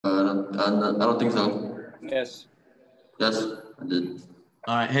I don't think so. Yes. Yes, I did.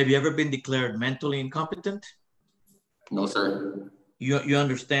 All right. Have you ever been declared mentally incompetent? No, sir. You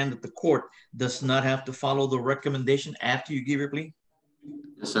understand that the court does not have to follow the recommendation after you give your plea?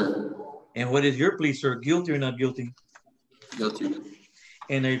 Yes, sir. And what is your plea, sir? Guilty or not guilty? Guilty.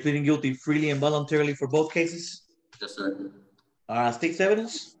 And are you pleading guilty freely and voluntarily for both cases? Yes, sir. State's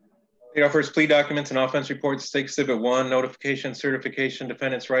evidence? State offers plea documents and offense reports, State Exhibit 1, notification, certification,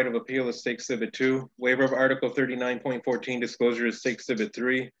 defendant's right of appeal is State Exhibit 2, waiver of Article 39.14, disclosure is State Exhibit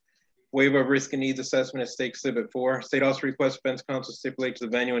 3, waiver of risk and needs assessment is State Exhibit 4. State also requests defense counsel stipulate to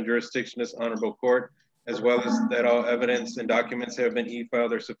the venue and jurisdiction of this honorable court, as well as that all evidence and documents have been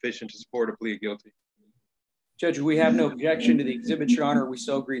e-filed are sufficient to support a plea of guilty. Judge, we have no objection to the exhibit, Your Honor. We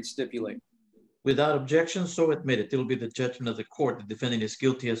so agree to stipulate. Without objection, so admitted. It will be the judgment of the court. The defendant is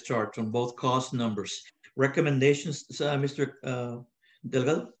guilty as charged on both cause numbers. Recommendations, Mr.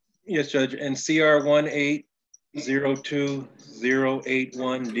 Delgado? Yes, Judge. And CR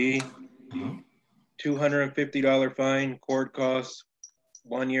 1802081D, $250 fine, court costs,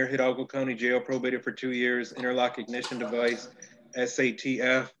 1 year Hidalgo County Jail, probated for 2 years, interlock ignition device,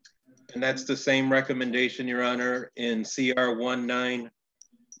 SATF. And that's the same recommendation, Your Honor, in CR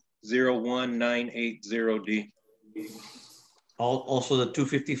 1901980D. Also the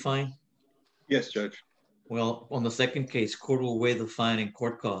 250 fine? Yes, Judge. Well, on the second case, court will waive the fine and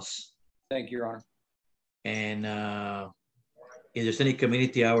court costs. Thank you, Your Honor. And if there's any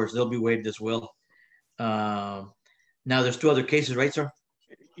community hours, they'll be waived as well. Now there's 2 other cases, right, sir?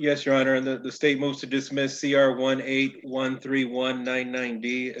 Yes, Your Honor. And the state moves to dismiss CR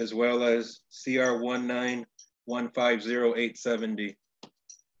 1813199D as well as CR 1915087D.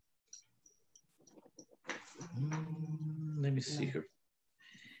 Let me see here.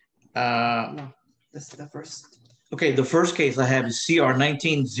 No, this is the first. Okay, the first case I have is CR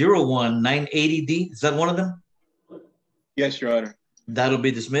 1901980D. Is that one of them? Yes, Your Honor. That'll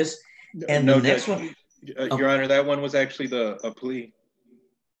be dismissed. And no, the next one? Your Honor, that one was actually a plea.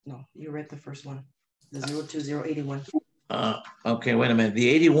 No, you read the first one, the 02081. Okay, wait a minute.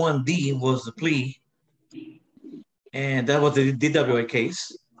 The 81D was the plea. And that was the DWI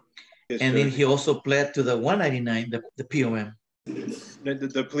case. Yes, and sir. then he also pled to the 199, the POM.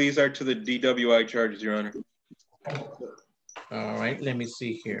 The pleas are to the DWI charges, Your Honor. All right, let me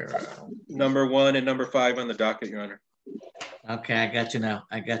see here. Number 1 and number 5 on the docket, Your Honor. Okay, I got you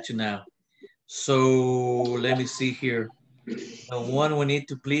now. So let me see here. The one we need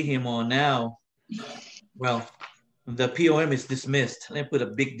to plea him on now, well, the POM is dismissed. Let me put a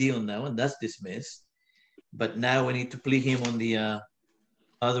big deal on that one. That's dismissed. But now we need to plea him on the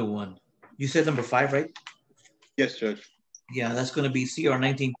other one. You said number 5, right? Yes, Judge. Yeah, that's going to be CR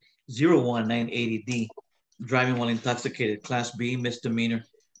 1901980D, driving while intoxicated, Class B, misdemeanor.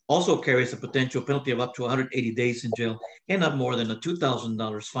 Also carries a potential penalty of up to 180 days in jail and not more than a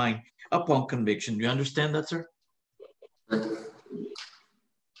 $2,000 fine upon conviction. Do you understand that, sir?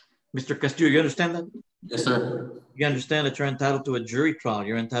 Mr. Castillo, you understand that? Yes, sir. You understand that you're entitled to a jury trial.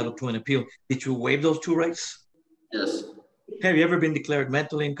 You're entitled to an appeal. Did you waive those 2 rights? Yes. Have you ever been declared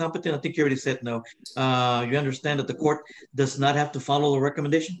mentally incompetent? I think you already said no. You understand that the court does not have to follow the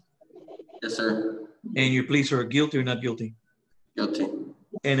recommendation? Yes, sir. And your pleas are guilty or not guilty? Guilty.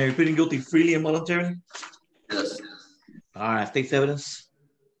 And are you pleading guilty freely and voluntarily? Yes. All right, state's evidence.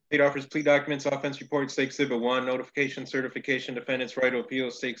 State offers plea documents, offense report, State Exhibit 1, notification, certification, defendant's right to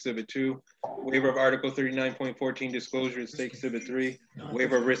appeal, State Exhibit 2, waiver of Article 39.14, disclosure, State Exhibit 3,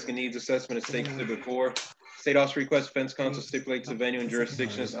 waiver of risk and needs assessment, State Exhibit 4. State also requests defense counsel stipulates the venue and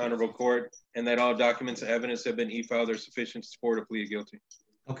jurisdiction of this honorable court, and that all documents and evidence have been e-filed are sufficient to support a plea of guilty.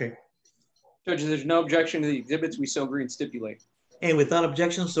 Okay. Judge, there's no objection to the exhibits. We so agree and stipulate. And without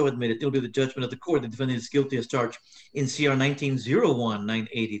objection, so admitted. It'll be the judgment of the court. The defendant is guilty as charged in CR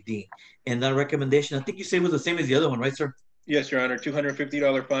 1901980D. And that recommendation, I think you say was the same as the other one, right, sir? Yes, Your Honor.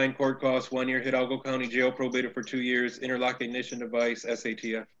 $250 fine, court costs, 1 year Hidalgo County Jail, probated for 2 years, interlock ignition device,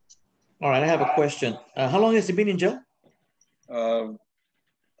 SATF. All right, I have a question. How long has he been in jail? From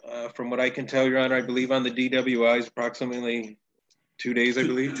what I can tell, Your Honor, I believe on the DWIs, approximately 2 days, I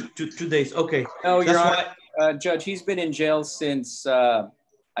believe. 2 days, okay. No, Your Honor, Judge, he's been in jail since, I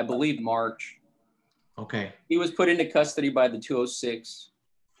believe, March. Okay. He was put into custody by the 206.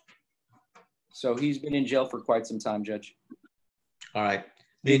 So he's been in jail for quite some time, Judge. All right.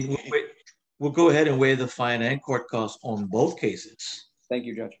 Then we'll go ahead and waive the fine and court costs on both cases. Thank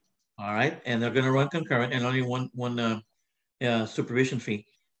you, Judge. All right. And they're going to run concurrent, and only one supervision fee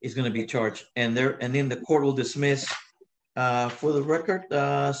is going to be charged. And then the court will dismiss, for the record,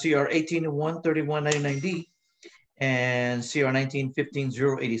 CR 18-13199D, and CR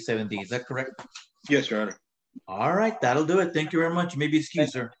 19-15-087D. Is that correct? Yes, Your Honor. All right, that'll do it. Thank you very much. You may be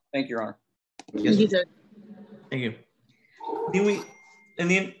excused, sir. Thank you, Your Honor. Yes, sir. Thank you. And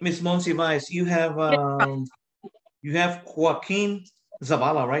then Ms. Monsiváis, you have Joaquin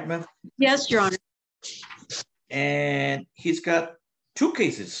Zavala, right, ma'am? Yes, Your Honor. And he's got 2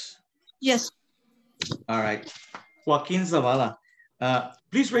 cases. Yes. All right. Joaquin Zavala,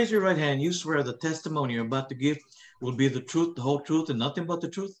 please raise your right hand. You swear the testimony you're about to give will be the truth, the whole truth, and nothing but the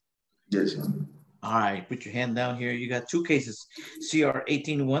truth? Yes, Your Honor. All right, put your hand down here. You got 2 cases, CR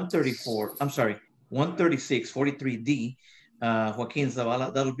 18-134, I'm sorry, 136-43D, Joaquin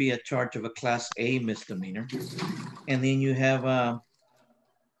Zavala. That'll be a charge of a Class A misdemeanor. And then you have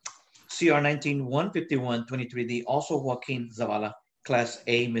CR 19-151-23D, also Joaquin Zavala, Class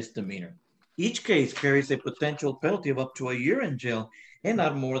A misdemeanor. Each case carries a potential penalty of up to a year in jail and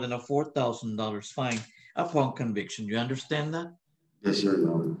not more than a $4,000 fine upon conviction. You understand that? Yes, Your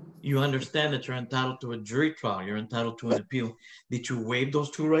Honor. You understand that you're entitled to a jury trial. You're entitled to an appeal. Did you waive those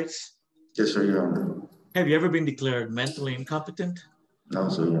 2 rights? Yes, sir, Your Honor. Have you ever been declared mentally incompetent? No,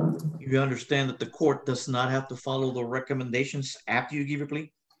 sir, Your Honor. You understand that the court does not have to follow the recommendations after you give your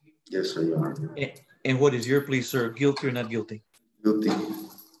plea? Yes, sir, Your Honor. And what is your plea, sir? Guilty or not guilty? Guilty.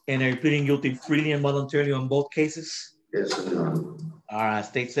 And are you pleading guilty freely and voluntarily on both cases? Yes, sir, Your Honor. All right,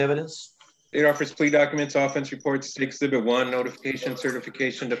 state's evidence. State offers plea documents, offense reports, State Exhibit 1, notification,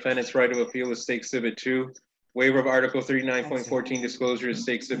 certification, defendant's right of appeal is State Exhibit 2. Waiver of Article 39.14 disclosure is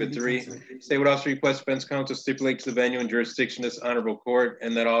State Exhibit 3. State would also request defense counsel stipulate to the venue and jurisdiction of this honorable court,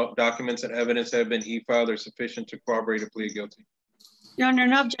 and that all documents and evidence have been e-filed are sufficient to corroborate a plea of guilty. Your Honor,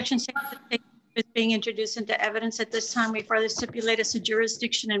 no objections to the state is being introduced into evidence at this time. We further stipulate as to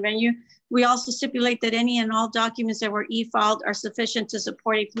jurisdiction and venue. We also stipulate that any and all documents that were e-filed are sufficient to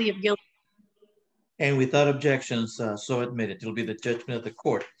support a plea of guilty. And without objections, so admitted. It'll be the judgment of the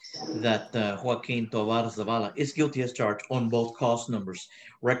court that Joaquin Tovar Zavala is guilty as charged on both cause numbers.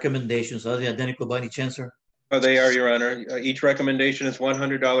 Recommendations, are they identical by any chance, sir? They are, Your Honor. Each recommendation is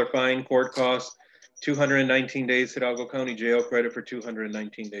 $100 fine, court costs, 219 days, Hidalgo County Jail, credit for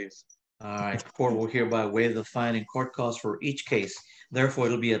 219 days. All right, court will hereby waive the fine and court costs for each case. Therefore,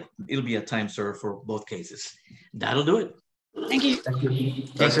 it'll be a time served for both cases. That'll do it. Thank you. Thank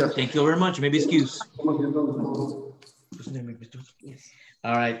you very much. You may be excused.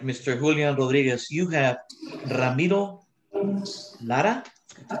 All right, Mr. Julian Rodriguez, you have Ramiro Lara?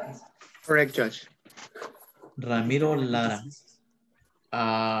 Correct, Judge. Ramiro Lara.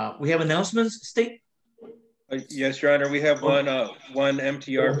 We have announcements, State? Yes, Your Honor. We have one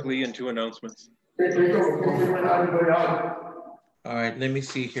MTR plea and 2 announcements. All right, let me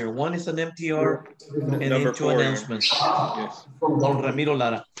see here. One is an MTR and Number then 2 4, announcements. Yes. Don Ramiro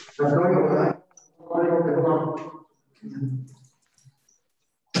Lara.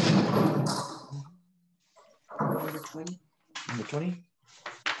 Number 20. Number 20.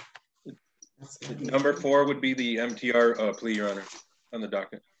 Number 4 would be the MTR plea, Your Honor, on the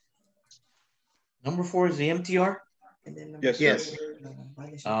docket. Number 4 is the MTR? And then Yes, sir. Yes.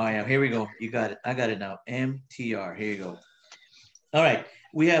 Oh yeah, here we go. You got it. I got it now. MTR. Here you go. All right.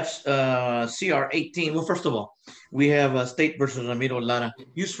 We have CR 18. Well, first of all, we have State versus Ramiro Lara.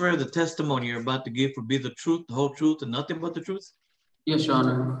 You swear the testimony you're about to give will be the truth, the whole truth, and nothing but the truth? Yes, Your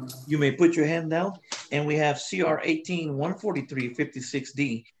Honor. You may put your hand down. And we have CR 18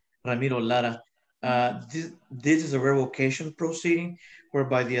 143-56D, Ramiro Lara. This is a revocation proceeding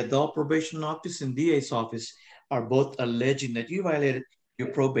whereby the Adult Probation Office and DA's office are both alleging that you violated your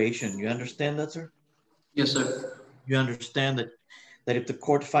probation. You understand that, sir? Yes, sir. You understand that if the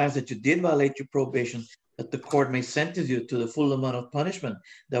court finds that you did violate your probation, that the court may sentence you to the full amount of punishment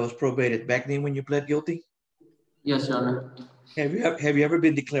that was probated back then when you pled guilty? Yes, Your Honor. Have you ever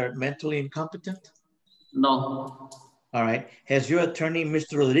been declared mentally incompetent? No. All right. Has your attorney,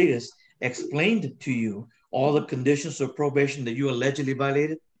 Mr. Rodriguez, explained to you all the conditions of probation that you allegedly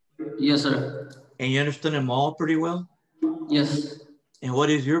violated? Yes, sir. And you understand them all pretty well? Yes. And what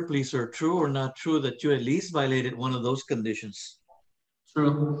is your plea, sir? True or not true that you at least violated one of those conditions?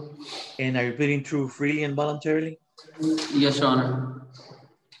 True. And are you pleading true freely and voluntarily? Yes, Your Honor.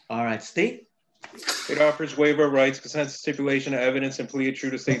 All right, State. It offers waiver of rights, consent to stipulation of evidence, and plea true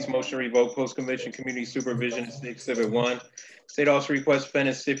to state's motion to revoke post-conviction community supervision in State Exhibit 1. State also requests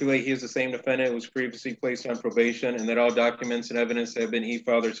defendant stipulate he is the same defendant who was previously placed on probation, and that all documents and evidence that have been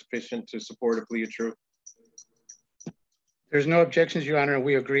e-filed are sufficient to support a plea of truth. There's no objections, Your Honor.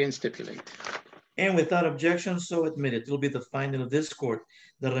 We agree and stipulate. And without objection, so admitted. It will be the finding of this court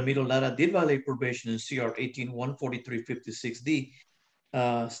that Ramiro Lara did violate probation in CR 18-143-56D.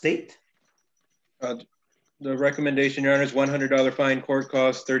 State? The recommendation, Your Honor, is $100 fine, court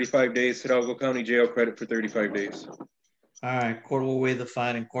costs, 35 days, Hidalgo County Jail, credit for 35 days. All right, court will waive the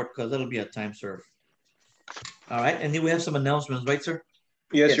fine in court because that'll be a time served. All right, and then we have some announcements, right, sir?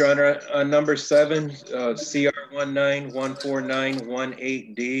 Yes, Your Honor. Number 7, CR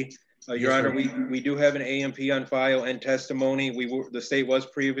 1914918D. Your Yes, Honor, sir. we do have an AMP on file and testimony. The state was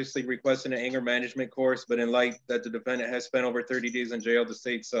previously requesting an anger management course, but in light that the defendant has spent over 30 days in jail, the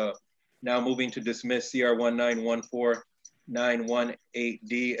state's now moving to dismiss CR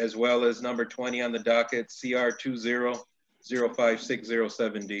 1914918D, as well as number 20 on the docket, CR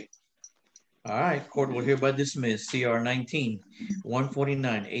 2005607D. All right, court will hereby dismiss CR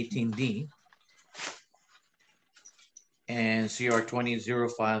 19-149-18D and CR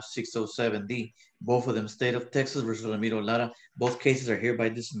 20-05607D. Both of them, State of Texas versus Ramiro Lara. Both cases are hereby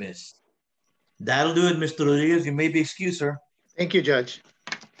dismissed. That'll do it, Mr. Rodriguez. You may be excused, sir. Thank you, Judge.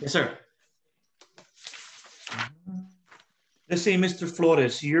 Yes, sir. Let's see, Mr.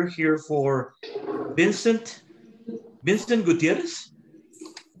 Flores, you're here for Vincent Gutierrez?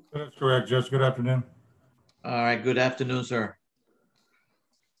 That's correct, Judge. Good afternoon. All right, good afternoon, sir.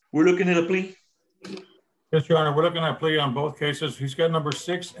 We're looking at a plea? Yes, Your Honor, we're looking at a plea on both cases. He's got number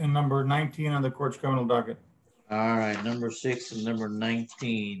 6 and number 19 on the court's criminal docket. All right, number 6 and number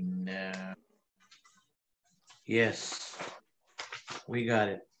 19. Yes, we got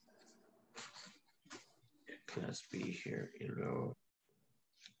it. Class B here.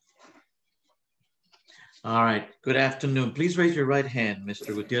 All right, good afternoon. Please raise your right hand,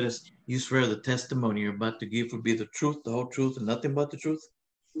 Mr. Gutierrez. You swear the testimony you're about to give will be the truth, the whole truth, and nothing but the truth?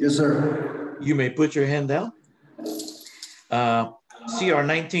 Yes, sir. You may put your hand down. CR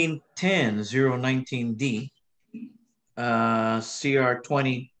 1910-019D, CR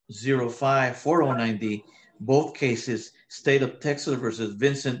 20-05-409D, both cases, State of Texas versus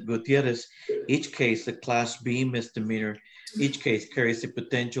Vincent Gutierrez. Each case, a Class B misdemeanor. Each case carries a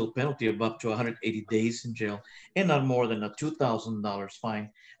potential penalty of up to 180 days in jail and not more than a $2,000 fine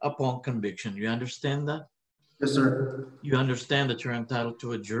upon conviction. You understand that? Yes, sir. You understand that you're entitled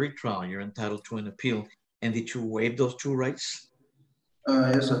to a jury trial, you're entitled to an appeal, and did you waive those two rights?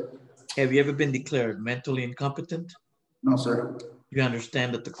 Yes, sir. Have you ever been declared mentally incompetent? No, sir. You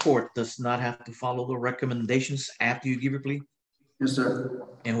understand that the court does not have to follow the recommendations after you give your plea? Yes, sir.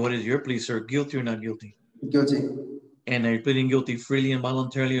 And what is your plea, sir? Guilty or not guilty? Guilty. And are you pleading guilty freely and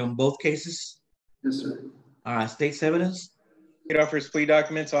voluntarily on both cases? Yes, sir. All right, state's evidence? It offers plea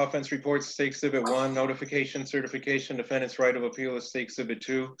documents, offense reports, State Exhibit 1, notification, certification, defendant's right of appeal is State Exhibit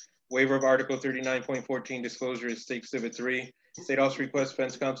 2, waiver of Article 39.14, disclosure is State Exhibit 3. State also requests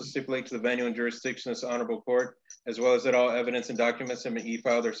defense counsel stipulate to the venue and jurisdiction of this honorable court, as well as that all evidence and documents have been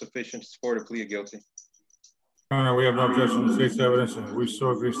e-filed are sufficient to support a plea of guilty. Your Honor, we have no objection to the state's evidence, and we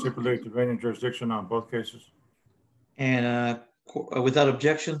so agree stipulate the venue and jurisdiction on both cases. And without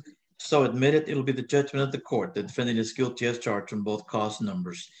objection, so admitted, it'll be the judgment of the court. The defendant is guilty as charged on both cause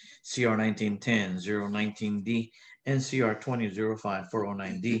numbers, CR 1910-019D and CR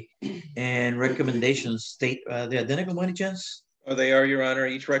 20-05-409D. And recommendations state, the identical by any chance? Oh, they are, Your Honor.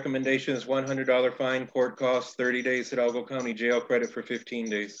 Each recommendation is $100 fine, court costs, 30 days, Hidalgo County Jail, credit for 15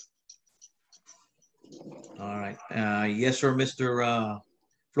 days. All right. Yes, sir, Mr.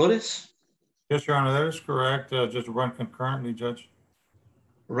 Flores? Yes, Your Honor, that is correct. Just run concurrently, Judge.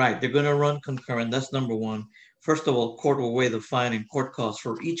 Right, they're gonna run concurrent, that's number one. First of all, court will waive the fine and court costs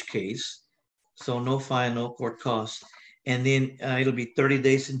for each case. So no fine, no court costs. And then it'll be 30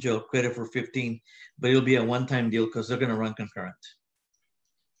 days in jail, credit for 15, but it'll be a one-time deal because they're gonna run concurrent.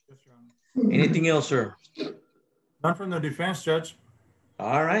 Yes, Your Honor. Anything else, sir? None from the defense, Judge.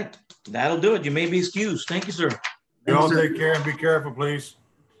 All right, that'll do it. You may be excused. Thank you, sir. You all take care and be careful, please.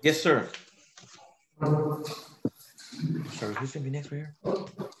 Yes, sir. Sorry, who's gonna be next here? All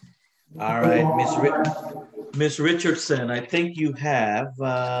right, Miss Richardson, I think you have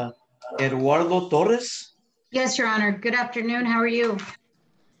Eduardo Torres. Yes, Your Honor. Good afternoon. How are you?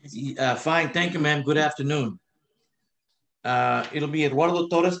 Fine, thank you, ma'am. Good afternoon. It'll be Eduardo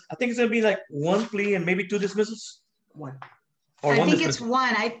Torres. I think it's gonna be like one plea and maybe two dismissals. One. Or I one think dismissal. it's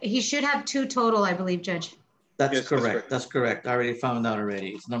one. He should have two total, I believe, Judge. That's Yes, correct. That's correct. I already found out already.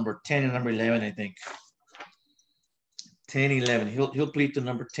 It's number 10 and number 11, I think. 10, 11. He'll plead to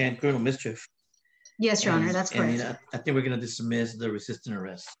number 10, criminal mischief. Yes, Your Honor. That's correct. And I think we're gonna dismiss the resisting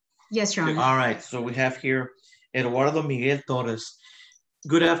arrest. Yes, Your Honor. All right, so we have here Eduardo Miguel Torres.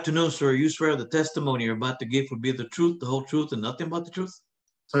 Good afternoon, sir. You swear the testimony you're about to give will be the truth, the whole truth, and nothing but the truth?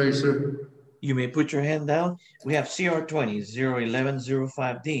 Sorry, sir. You may put your hand down. We have CR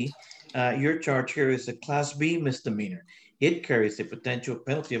 20-01105D. Your charge here is a Class B misdemeanor. It carries a potential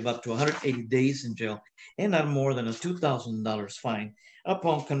penalty of up to 180 days in jail and not more than a $2,000 fine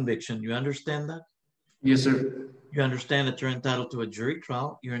upon conviction. You understand that? Yes, sir. You understand that you're entitled to a jury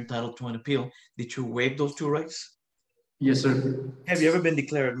trial. You're entitled to an appeal. Did you waive those two rights? Yes, sir. Have you ever been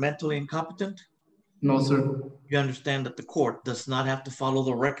declared mentally incompetent? No, sir. You understand that the court does not have to follow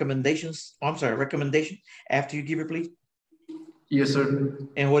the recommendations. I'm sorry, recommendation after you give your plea? Yes, sir.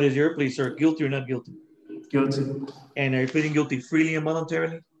 And what is your plea, sir? Guilty or not guilty? Guilty. And are you pleading guilty freely and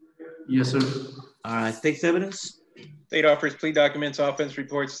voluntarily? Yes, sir. All right, state's evidence. State offers plea documents, offense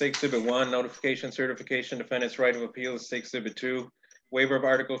reports, State Exhibit 1, notification, certification, defendant's right of appeal is State Exhibit 2. Waiver of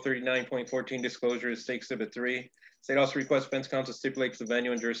Article 39.14 disclosure is State Exhibit 3. State also requests defense counsel stipulates the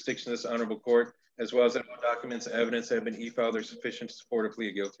venue and jurisdiction of this honorable court, as well as that all documents and evidence that have been e-filed are sufficient to support a plea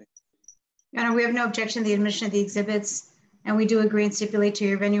of guilty. Your Honor, we have no objection to the admission of the exhibits, and we do agree and stipulate to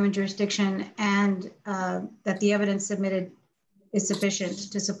your venue and jurisdiction and that the evidence submitted is sufficient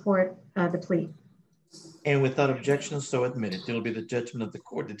to support the plea. And without objection, so admitted. It will be the judgment of the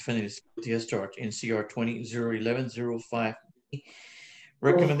court. The defendant is guilty as charged in CR 20-011-05.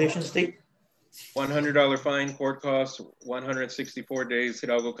 Recommendation, state? $100 fine, court costs 164 days,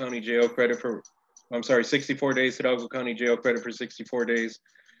 Hidalgo County Jail credit for, 64 days, Hidalgo County Jail credit for 64 days.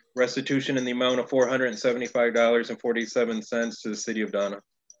 Restitution in the amount of $475.47 to the city of Donna.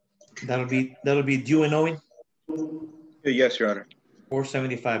 That'll be due and owing? Yes, Your Honor.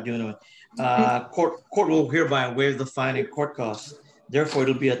 475 due and owing. Court will hereby waive the fine and court costs. Therefore,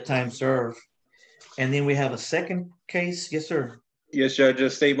 it'll be a time served. And then we have a second case. Yes, sir. Yes, Judge. The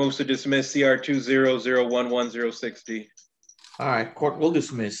state moves to dismiss CR 20-01106D. All right, court will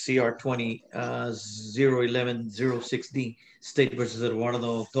dismiss CR 20-011-06D, State versus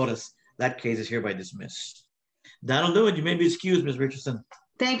Eduardo Torres. That case is hereby dismissed. That'll do it. You may be excused, Ms. Richardson.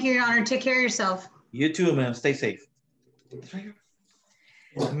 Thank you, Your Honor. Take care of yourself. You too, ma'am. Stay safe.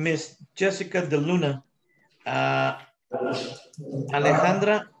 Miss Jessica De Luna,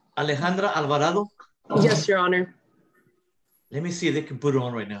 Alejandra Alvarado. Yes, Your Honor. Let me see if they can put it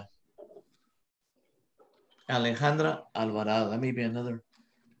on right now. Alejandra Alvarado. That may be another.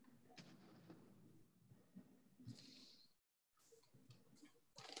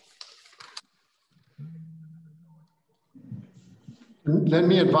 Let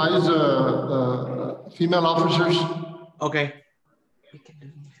me advise female officers. Okay.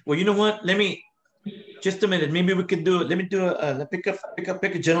 Well, you know what? Let me just a minute. Maybe we could do it. Let me do a pick a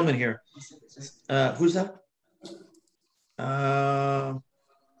gentleman here. Who's that? How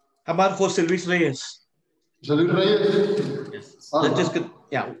about Jose Luis Reyes? Jose Luis Reyes? Yes. Let's just get,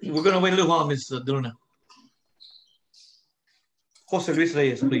 yeah, we're gonna wait a little while, Ms. Luna. Jose Luis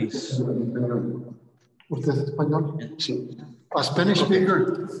Reyes, please. ¿Usted es español? Sí. A Spanish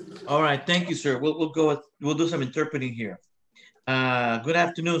speaker. All right, thank you, sir. We'll do some interpreting here. Good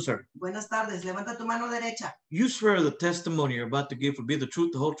afternoon, sir. Buenas tardes. Levanta tu mano derecha. You swear the testimony you're about to give will be the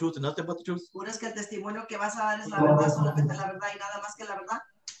truth, the whole truth, and nothing but the truth? ¿Juras que el testimonio que vas a dar es la verdad, solamente la verdad y nada más que la verdad?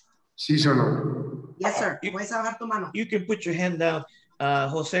 Sí, sir. Yes, sir. Puedes bajar tu mano. You can put your hand down.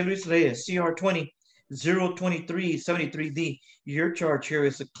 Jose Luis Reyes, CR 20-023-73D. Your charge here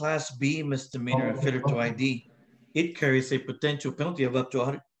is a Class B misdemeanor and failure to ID. It carries a potential penalty of up to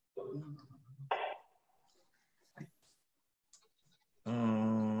 100.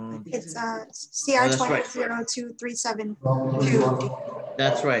 It's CR 20-0237.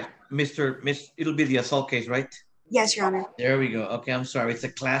 That's right. It'll be the assault case, right? Yes, Your Honor. There we go. Okay, I'm sorry. It's a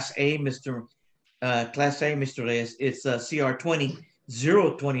Class A, Mr. Reyes. It's a CR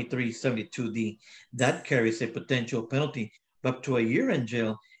 20-023-72D. That carries a potential penalty of up to a year in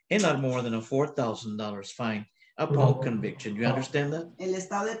jail and not more than a $4,000 fine upon conviction. You understand that? El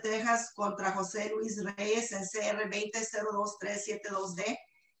Estado de Texas contra José Luis Reyes en CR 20-02372D.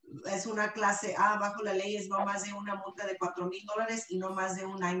 Es una clase A, bajo la ley es no más de una multa de $4,000 y no más de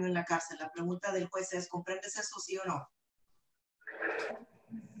un año en la cárcel. La pregunta del juez es, ¿comprendes eso, sí o no?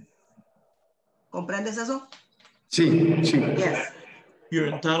 ¿Comprendes eso? Sí, sí. Yes. You're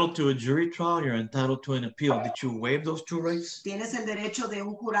entitled to a jury trial. You're entitled to an appeal. Did you waive those two rights? Tienes el derecho de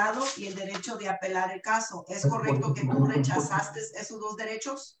un jurado y el derecho de apelar el caso. ¿Es correcto que tú rechazaste esos dos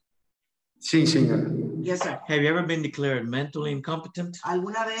derechos? Sí, señor. Yes, sir. Have you ever been declared mentally incompetent?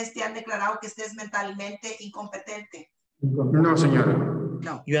 ¿Alguna vez te han declarado que estés mentalmente incompetente? No, señora.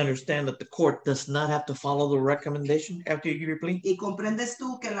 No. You understand that the court does not have to follow the recommendation after you give your plea? Y comprendes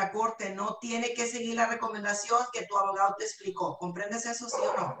tú que la corte no tiene que seguir la recomendación que tu abogado te explicó. ¿Comprendes eso, sí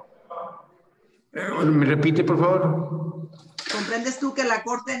o no? ¿Me repite, por favor? ¿Comprendes tú que la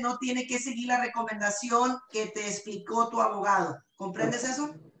corte no tiene que seguir la recomendación que te explicó tu abogado? ¿Comprendes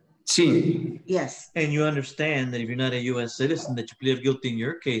eso? Sí, Yes. And you understand that if you're not a U.S. citizen, that you plead guilty in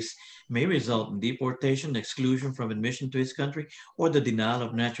your case may result in deportation, exclusion from admission to his country, or the denial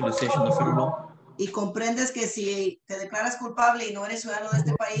of naturalization under federal law. Y comprendes que si te declaras culpable y no eres ciudadano de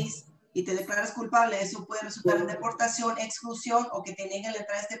este país y te declaras culpable, eso puede resultar en deportación, exclusión o que te nieguen la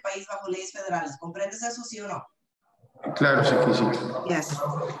entrada a este país bajo leyes federales. ¿Comprendes eso, sí o no? claro, sí que sí. Yes.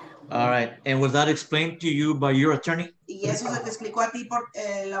 All right. And was that explained to you by your attorney? ¿Y eso se te explicó a ti por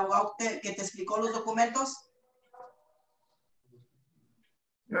el abogado que te explicó los documentos?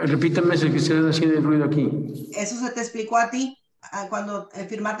 Repítame, es que se está haciendo el ruido aquí. ¿Eso se te explicó a ti cuando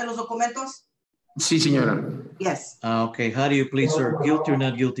firmaste los documentos? Sí, señora. Yes. Okay. How do you plead, sir? Guilty or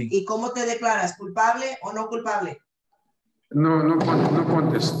not guilty? ¿Y cómo te declaras? ¿Culpable o no culpable? No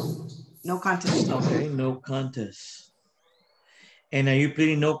contest. No contest. Okay, no contest. And are you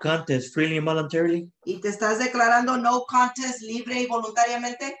pleading no contest freely and voluntarily? ¿Y te estás declarando no contest libre y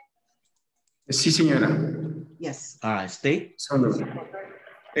voluntariamente? Sí, señora. Yes. All right, state. Solo.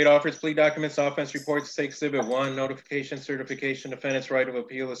 State offers plea documents, offense reports, State Exhibit 1, notification, certification, defendant's right of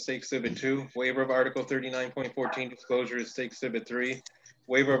appeal is State Exhibit 2, waiver of Article 39.14 disclosure is State Exhibit 3,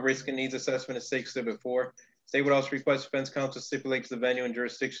 waiver of risk and needs assessment is State Exhibit 4. State would also request defense counsel stipulates the venue and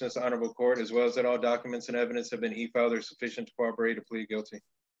jurisdiction of this honorable court, as well as that all documents and evidence have been e-filed or sufficient to corroborate a plea guilty.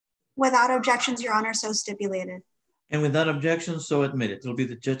 Without objections, Your Honor, so stipulated. And without objection, so admitted. It will be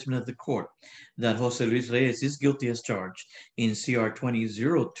the judgment of the court that Jose Luis Reyes is guilty as charged in CR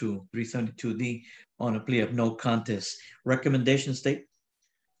 20-02-372D on a plea of no contest. Recommendation, state?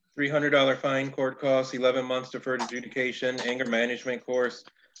 $300 fine, court costs, 11 months deferred adjudication, anger management course,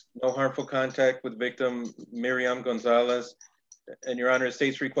 no harmful contact with victim Miriam Gonzalez. And Your Honor, the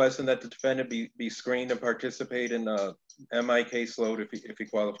state's requesting that the defendant be screened and participate in a MI caseload if he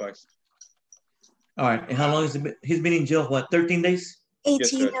qualifies. All right, and how long has he's been in jail, what, 13 days? 18,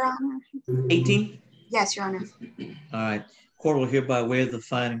 Judge. Your Honor. 18? Yes, Your Honor. All right, court will hereby waive the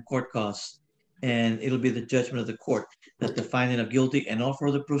fine and court costs, and it'll be the judgment of the court that the finding of guilty and all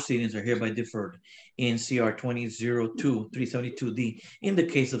further proceedings are hereby deferred in CR 20-02-372D in the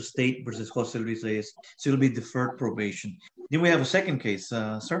case of State versus Jose Luis Reyes. So it'll be deferred probation. Then we have a second case,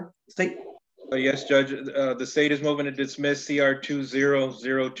 sir, State. Yes, Judge, the state is moving to dismiss CR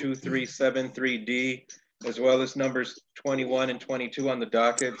 20-02373D, as well as numbers 21 and 22 on the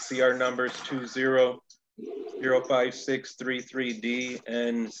docket, CR numbers 20-05633D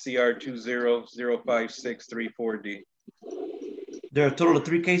and CR 20-05634D. There are a total of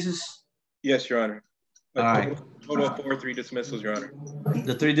 3 cases? Yes, Your Honor. All right. Total of 3 dismissals, Your Honor.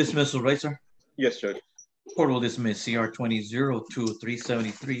 The 3 dismissals, right, sir? Yes, Judge. Court will dismiss CR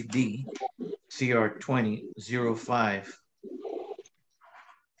 20-02-373D, CR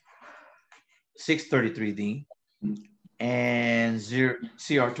 20-05-633D, and CR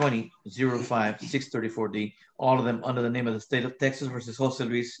 20-05-634D, all of them under the name of the state of Texas versus Jose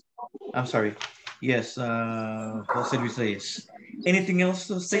Luis. I'm sorry. Yes, Jose Luis Reyes. Anything else?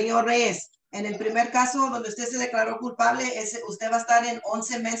 Señor Reyes, en el primer caso donde usted se declaró culpable, usted va a estar en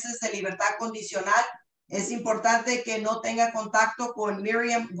 11 meses de libertad condicional. Es importante que no tenga contacto con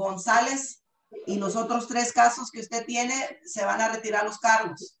Miriam González y los otros 3 casos que usted tiene se van a retirar los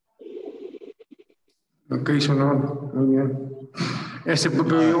cargos. Ok, sonó muy bien.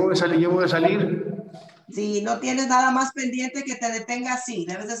 Pero yo voy a salir. Si no tienes nada más pendiente que te detenga, sí,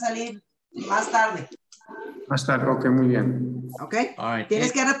 debes de salir más tarde. Más tarde, ok, muy bien. Ok. All right.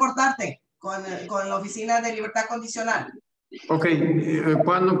 Tienes que reportarte con la oficina de libertad condicional. Ok,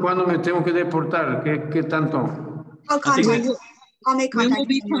 ¿cuándo me tengo que deportar? ¿Qué tanto? I'll contact. I'll make We contact. will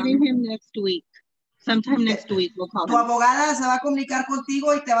be with you, Your calling Honor. him next week. Sometime next week we'll call Tu him. abogada se va a comunicar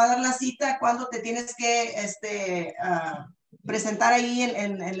contigo y te va a dar la cita cuando te tienes que presentar ahí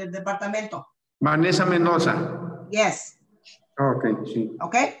en el departamento. Vanessa Mendoza. Yes. Ok, sí.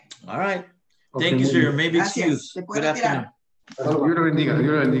 Ok. All right. Okay, Thank you, muy sir. bien. Maybe Gracias. excused. Te puedes Good retirar. afternoon. Dios lo bendiga,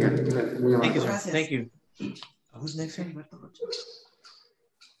 Dios lo bendiga. Muy Thank you, amable. sir. Gracias. Thank you. Who's next? Sir?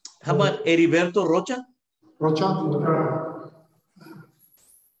 How about Heriberto Rocha? Rocha?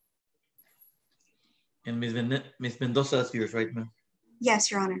 And Ms. Mendoza, that's yours, right, ma'am? Yes,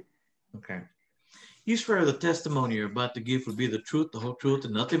 Your Honor. Okay. You swear the testimony you're about to give will be the truth, the whole truth,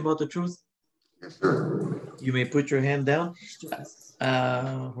 and nothing but the truth? Yes, sir. You may put your hand down.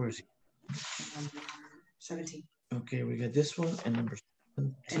 Where is he? 17 Okay, we got this one and number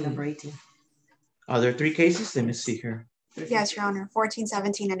 17. and number 18. Are there 3 cases? Let me see here. Yes, Your Honor. 14,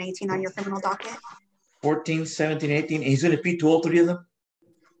 17, and 18 on your criminal docket. 14, 17, 18. And he's going to plead to all 3 of them?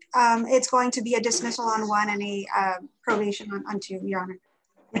 It's going to be a dismissal on 1 and a probation on 2, Your Honor.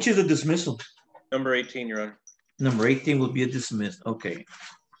 Which is a dismissal? Number 18, Your Honor. Number 18 will be a dismiss. Okay.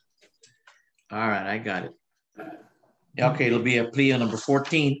 All right, I got it. Okay, it'll be a plea on number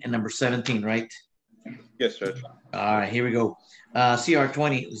 14 and number 17, right? Yes, Judge. All right, here we go. CR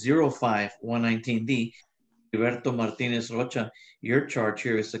 20-05-119D, Roberto Martinez Rocha, your charge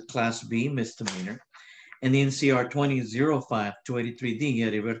here is a Class B misdemeanor. And in CR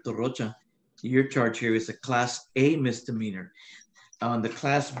 20-05-283D, Roberto Rocha, your charge here is a Class A misdemeanor. On the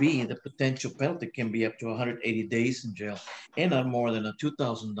Class B, the potential penalty can be up to 180 days in jail and not more than a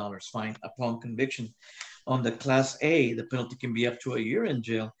 $2,000 fine upon conviction. On the Class A, the penalty can be up to a year in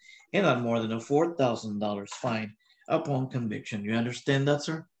jail and not more than a $4,000 fine upon conviction. You understand that,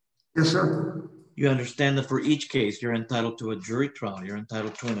 sir? Yes, sir. You understand that for each case, you're entitled to a jury trial. You're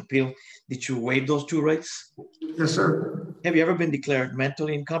entitled to an appeal. Did you waive those two rights? Yes, sir. Have you ever been declared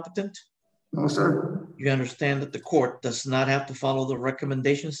mentally incompetent? No, sir. You understand that the court does not have to follow the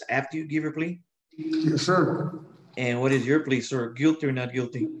recommendations after you give your plea? Yes, sir. And what is your plea, sir? Guilty or not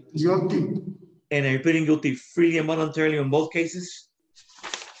guilty? Guilty. And are you pleading guilty freely and voluntarily on both cases?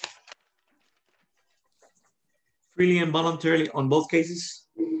 Freely and voluntarily on both cases?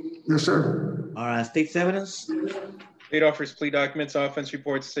 Yes, sir. All right, state's evidence. State offers plea documents, offense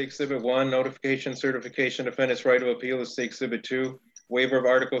reports, State Exhibit 1, notification, certification, defendant's right of appeal is State Exhibit 2, waiver of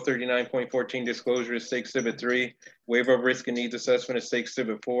Article 39.14 disclosure is State Exhibit 3, waiver of risk and needs assessment is State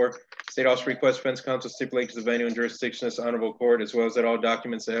Exhibit 4. State also requests defense counsel stipulate to the venue and jurisdiction of this honorable court, as well as that all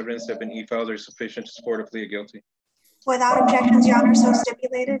documents and evidence have been e-filed are sufficient to support a plea of guilty. Without objections, Your Honor, so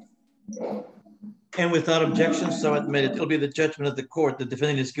stipulated. And without objection, so admitted. It'll be the judgment of the court. The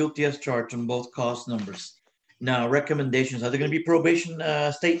defendant is guilty as charged on both cause numbers. Now, recommendations. Are they going to be probation,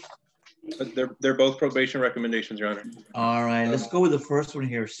 State? They're both probation recommendations, Your Honor. All right, let's go with the first one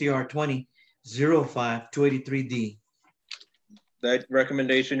here. CR 20-05-283D. That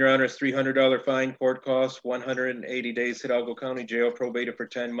recommendation, Your Honor, is $300 fine, court costs, 180 days Hidalgo County Jail, probated for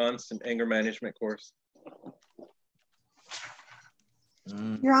 10 months, and anger management course.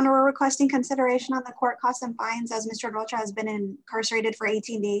 Your Honor, we're requesting consideration on the court costs and fines as Mr. Rocha has been incarcerated for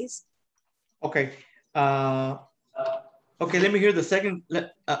 18 days. Okay. Okay, let me hear the second.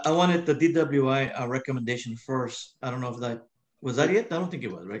 I wanted the DWI recommendation first. I don't know if that, was that it? I don't think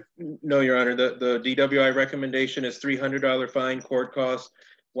it was, right? No, Your Honor, the DWI recommendation is $300 fine, court costs,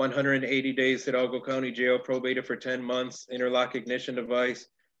 180 days Hidalgo County Jail, probated for 10 months, interlock ignition device,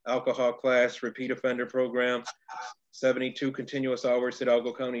 alcohol class, repeat offender program, 72 continuous hours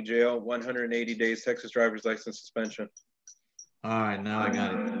Hidalgo County Jail, 180 days Texas driver's license suspension. All right, now I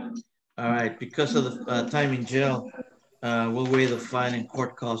got it. All right, because of the time in jail, we'll weigh the fine and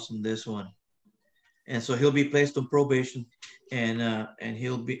court costs on this one. And so he'll be placed on probation, and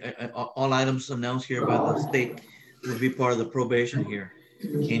he'll be, all items announced here by the state will be part of the probation here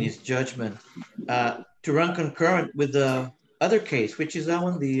in his judgment. To run concurrent with the other case, which is that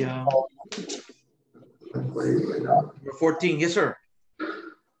one, the number 14, yes, sir.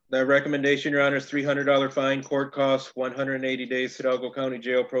 The recommendation, Your Honor, is $300 fine, court costs, 180 days Hidalgo County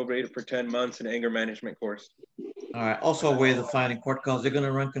Jail, probated for 10 months, and anger management course. All right, also weigh the fine and court costs. They're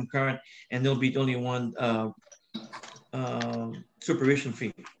gonna run concurrent, and there'll be only one supervision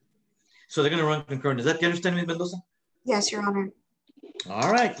fee. So they're gonna run concurrent. Is that the understanding, Ms. Mendoza? Yes, Your Honor.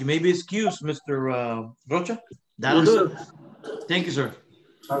 All right, you may be excused, Mr. Rocha. That'll do it. Thank you, sir.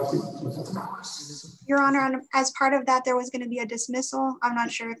 Your Honor, as part of that, there was going to be a dismissal. I'm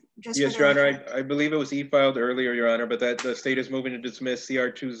not sure. Just yes, Your Honor, I believe it was e-filed earlier, Your Honor, but that the state is moving to dismiss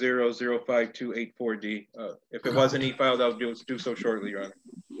CR 20-05284D. If it wasn't e-filed, I'll do so shortly, Your Honor.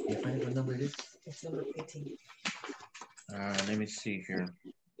 What number it is? It's number 18. All right, let me see here.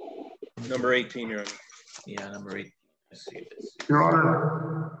 Number 18, Your Honor. Yeah, number 8. Let's see this. Your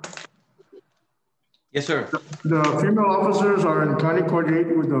Honor. Yes, sir. The female officers are in county court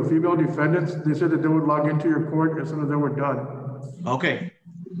 8 with the female defendants. They said that they would log into your court as soon as they were done. Okay.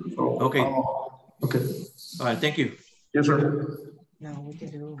 So, okay. Okay. All right, thank you. Yes, sir. No, we can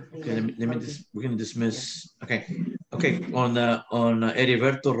do. Okay, we're gonna dismiss. Okay, okay. On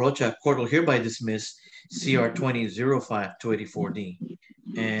Heriberto Rocha, court will hereby dismiss CR 20-05-284D,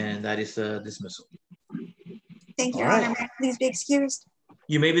 and that is a dismissal. Thank you, Your Honor. May I please be excused?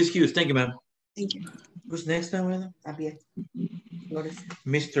 You may be excused. Thank you, ma'am. Thank you. Who's next now, Mr. Flores.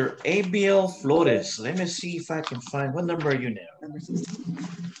 Mr. ABL Flores. Let me see if I can find, what number are you now? Number 16.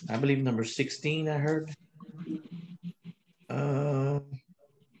 I believe number 16, I heard. And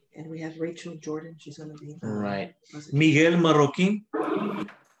we have Rachel Jordan. She's going to be. Right. Miguel Marroquin.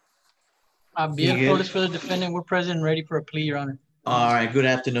 Miguel Flores for the defendant. We're present and ready for a plea, Your Honor. All right. Good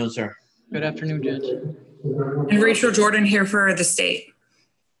afternoon, sir. Good afternoon, Judge. And Rachel Jordan here for the state.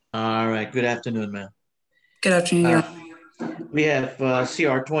 All right. Good afternoon, ma'am. Good afternoon, Your Honor. We have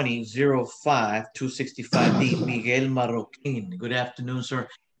CR 20-05-265D, Miguel Marroquin. Good afternoon, sir.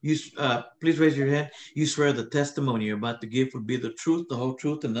 You, please raise your hand. You swear the testimony you're about to give would be the truth, the whole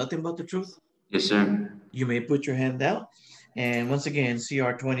truth, and nothing but the truth? Yes, sir. You may put your hand out. And once again,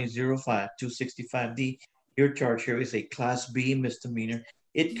 CR 20-05-265D, your charge here is a Class B misdemeanor.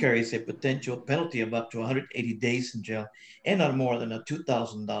 It carries a potential penalty of up to 180 days in jail and not more than a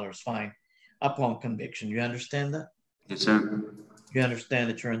 $2,000 fine upon conviction. You understand that? Yes, sir. You understand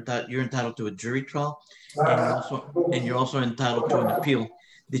that you're entitled to a jury trial, and you're also entitled to an appeal.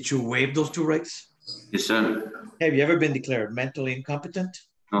 Did you waive those two rights? Yes, sir. Have you ever been declared mentally incompetent?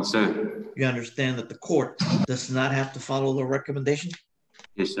 No, sir. You understand that the court does not have to follow the recommendation?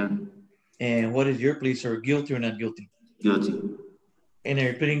 Yes, sir. And what is your plea, sir? Guilty or not guilty? Guilty. And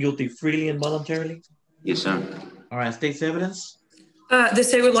are you pleading guilty freely and voluntarily? Yes, sir. All right, state's evidence. The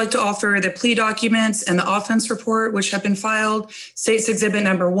state would like to offer the plea documents and the offense report, which have been filed. State's exhibit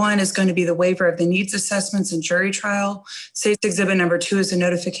number 1 is going to be the waiver of the needs assessments and jury trial. State's exhibit number 2 is a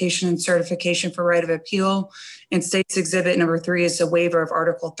notification and certification for right of appeal. And state's exhibit number 3 is a waiver of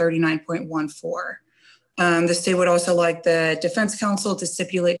Article 39.14. The state would also like the defense counsel to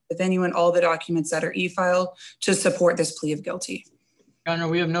stipulate the venue and all the documents that are e-filed to support this plea of guilty. Your Honor,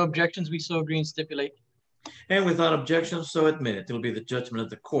 we have no objections. We so agree and stipulate. And without objection, so admitted. It'll be the judgment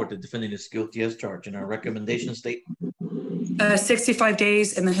of the court. The defendant is guilty as charged. In our recommendation state? 65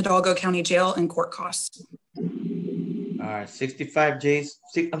 days in the Hidalgo County Jail and court costs. All right, 65 days.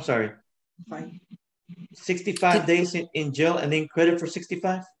 I'm sorry. 65 days in jail and then credit for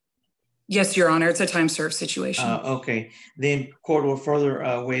 65? Yes, Your Honor. It's a time served situation. Okay. Then court will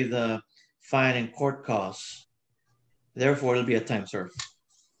further weigh the fine and court costs. Therefore, it'll be a time served.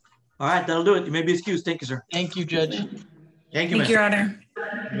 All right, that'll do it. You may be excused. Thank you, sir. Thank you, Judge. Thank you, Thank you, Your Honor.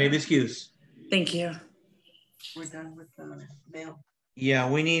 You may be excused. Thank you. We're done with the mail. Yeah,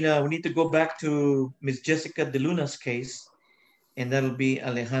 we need to go back to Miss Jessica De Luna's case, and that'll be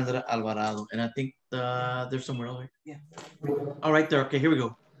Alejandra Alvarado. And I think there's somewhere else. Yeah. All right, there. Okay, here we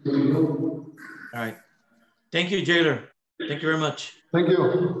go. All right. Thank you, jailer. Thank you very much. Thank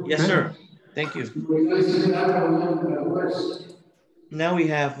you. Yes, sir. Thank you. Now we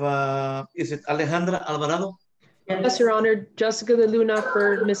have, is it Alejandra Alvarado? Yes, Your Honor. Jessica De Luna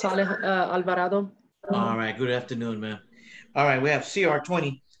for Miss Alvarado. All right. Good afternoon, ma'am. All right. We have CR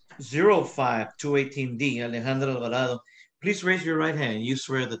 20-05-218D, Alejandra Alvarado. Please raise your right hand. You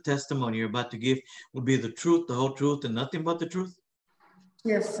swear the testimony you're about to give will be the truth, the whole truth, and nothing but the truth?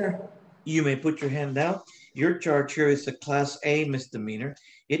 Yes, sir. You may put your hand down. Your charge here is a Class A misdemeanor.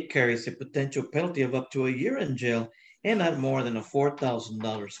 It carries a potential penalty of up to a year in jail and not more than a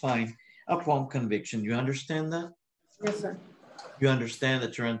 $4,000 fine upon conviction. You understand that? Yes, sir. You understand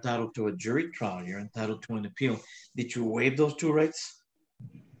that you're entitled to a jury trial. You're entitled to an appeal. Did you waive those two rights?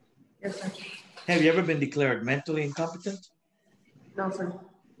 Yes, sir. Have you ever been declared mentally incompetent? No, sir.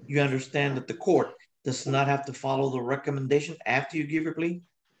 You understand that the court does not have to follow the recommendation after you give your plea?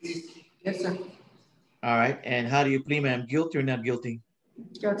 Yes, sir. All right. And how do you plead, ma'am? Guilty or not guilty?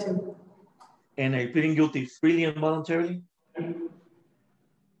 Guilty. And are you pleading guilty freely and voluntarily?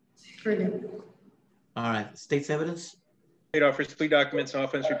 Freely. All right. State's evidence? State offers plea documents and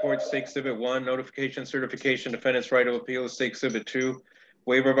offense reports, State Exhibit 1, notification, certification, defendant's right of appeal is State Exhibit 2.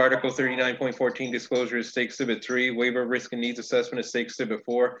 Waiver of Article 39.14 disclosure is State Exhibit 3. Waiver of risk and needs assessment is State Exhibit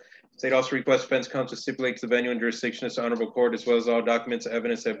 4. State also requests defense counsel stipulates the venue and jurisdiction of this honorable court, as well as all documents and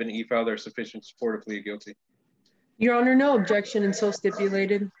evidence that have been e-filed are sufficient to support a plea of guilty. Your Honor, no objection and so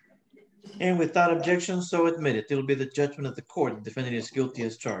stipulated. And without objection, so admitted. It'll be the judgment of the court. The defendant is guilty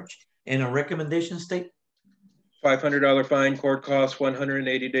as charged. And a recommendation, state? $500 fine, court costs,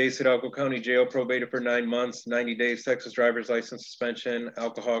 180 days, Hidalgo County Jail, probated for 9 months, 90 days, Texas driver's license suspension,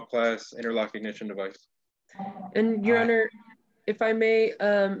 alcohol class, interlock ignition device. And Your Honor, if I may,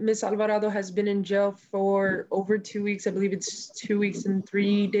 Ms. Alvarado has been in jail for over 2 weeks. I believe it's 2 weeks and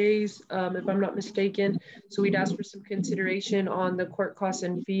 3 days, if I'm not mistaken. So we'd ask for some consideration on the court costs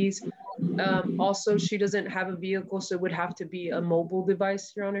and fees. Also, she doesn't have a vehicle, so it would have to be a mobile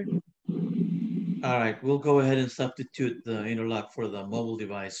device, Your Honor. All right, we'll go ahead and substitute the interlock for the mobile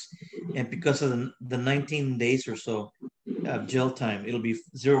device. And because of the 19 days or so of jail time, it'll be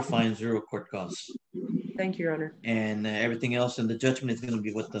 0 fine, 0 court costs. Thank you, Your Honor. And everything else in the judgment is going to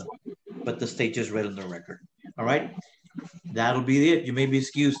be what the state just read on the record. All right, that'll be it. You may be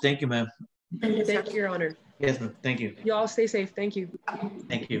excused. Thank you, ma'am. Thank you, Your Honor. Yes, ma'am. Thank you. You all stay safe. Thank you.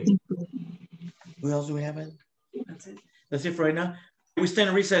 Thank you. Who else do we have in? That's it. That's it for right now. We stand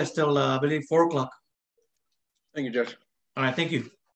in recess till, I believe, 4 o'clock. Thank you, Judge. All right, thank you.